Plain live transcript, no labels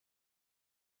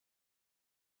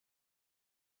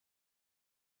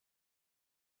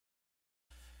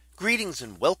Greetings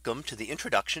and welcome to the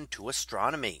introduction to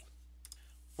astronomy.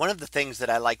 One of the things that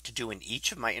I like to do in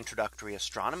each of my introductory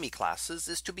astronomy classes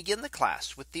is to begin the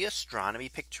class with the astronomy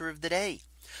picture of the day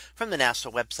from the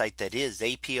NASA website, that is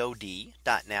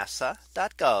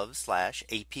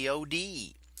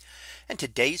apod.nasa.gov/apod. And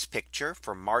today's picture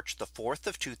for March the 4th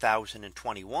of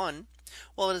 2021.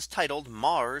 Well, it is titled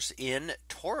Mars in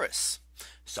Taurus.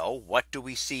 So what do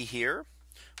we see here?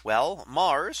 Well,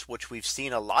 Mars, which we've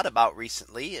seen a lot about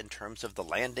recently in terms of the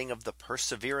landing of the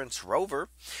Perseverance rover,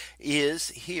 is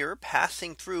here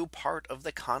passing through part of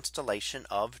the constellation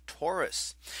of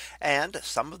Taurus. And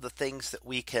some of the things that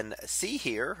we can see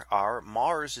here are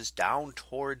Mars is down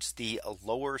towards the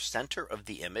lower center of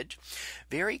the image,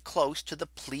 very close to the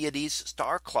Pleiades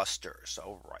star cluster.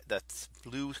 So that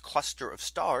blue cluster of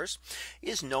stars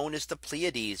is known as the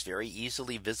Pleiades, very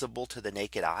easily visible to the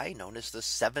naked eye, known as the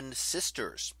Seven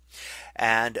Sisters.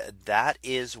 And that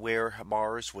is where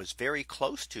Mars was very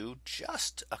close to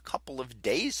just a couple of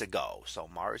days ago. So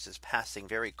Mars is passing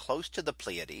very close to the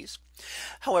Pleiades.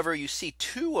 However, you see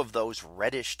two of those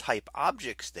reddish type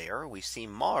objects there. We see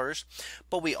Mars,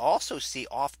 but we also see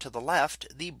off to the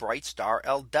left the bright star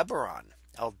Aldebaran.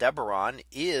 Aldebaran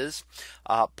is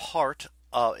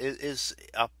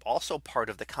also part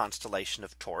of the constellation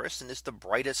of Taurus and is the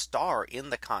brightest star in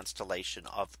the constellation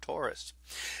of Taurus.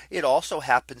 It also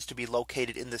happens to be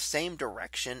located in the same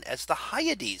direction as the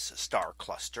Hyades star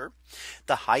cluster.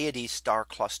 The Hyades star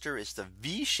cluster is the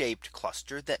V-shaped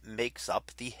cluster that makes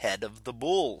up the head of the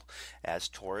bull, as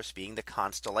Taurus being the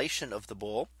constellation of the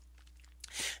bull.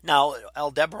 Now,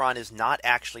 Aldebaran is not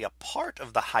actually a part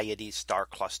of the Hyades star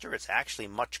cluster. It's actually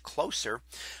much closer,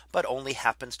 but only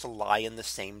happens to lie in the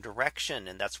same direction.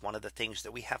 And that's one of the things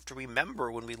that we have to remember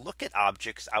when we look at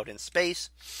objects out in space.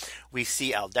 We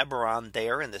see Aldebaran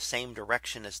there in the same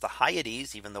direction as the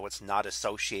Hyades, even though it's not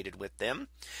associated with them.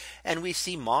 And we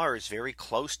see Mars very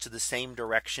close to the same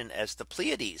direction as the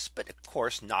Pleiades, but of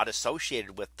course not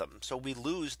associated with them. So we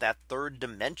lose that third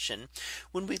dimension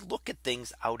when we look at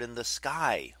things out in the sky.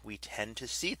 We tend to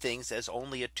see things as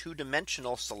only a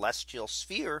two-dimensional celestial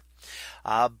sphere.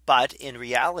 But in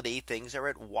reality, things are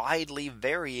at widely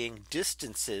varying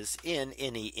distances in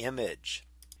any image.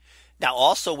 Now,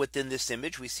 also within this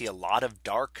image, we see a lot of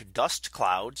dark dust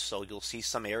clouds. So you'll see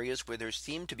some areas where there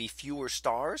seem to be fewer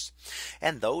stars.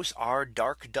 And those are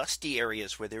dark dusty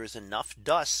areas where there is enough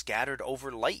dust scattered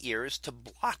over light years to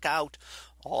block out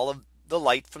all of the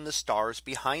light from the stars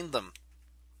behind them.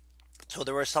 So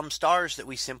there are some stars that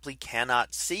we simply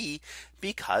cannot see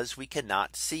because we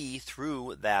cannot see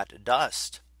through that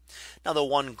dust. Now, the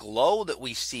one glow that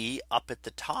we see up at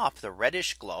the top, the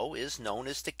reddish glow, is known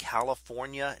as the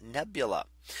California Nebula.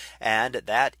 And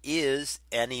that is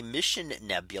an emission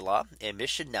nebula.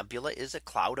 Emission nebula is a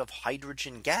cloud of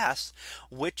hydrogen gas,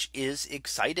 which is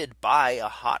excited by a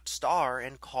hot star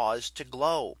and caused to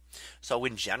glow. So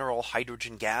in general,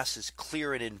 hydrogen gas is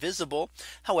clear and invisible.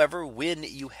 However, when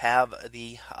you have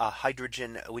the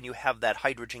when you have that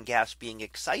hydrogen gas being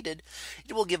excited,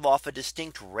 it will give off a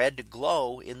distinct red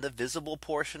glow in the visible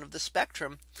portion of the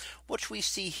spectrum, which we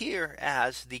see here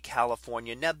as the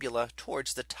California Nebula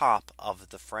towards the top of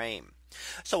the frame.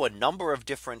 So a number of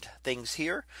different things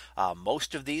here.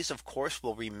 Most of these, of course,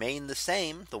 will remain the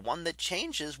same. The one that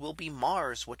changes will be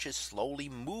Mars, which is slowly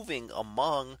moving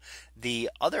among the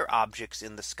other objects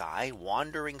in the sky,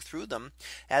 wandering through them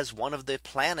as one of the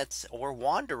planets or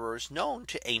wanderers known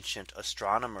to ancient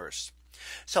astronomers.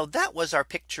 So that was our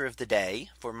picture of the day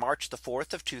for March the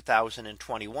 4th of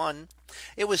 2021.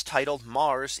 It was titled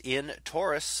Mars in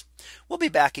Taurus. We'll be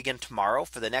back again tomorrow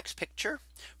for the next picture,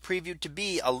 previewed to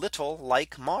be a little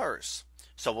like Mars.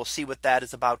 So we'll see what that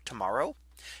is about tomorrow.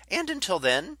 And until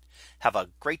then, have a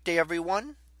great day,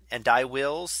 everyone, and I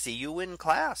will see you in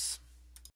class.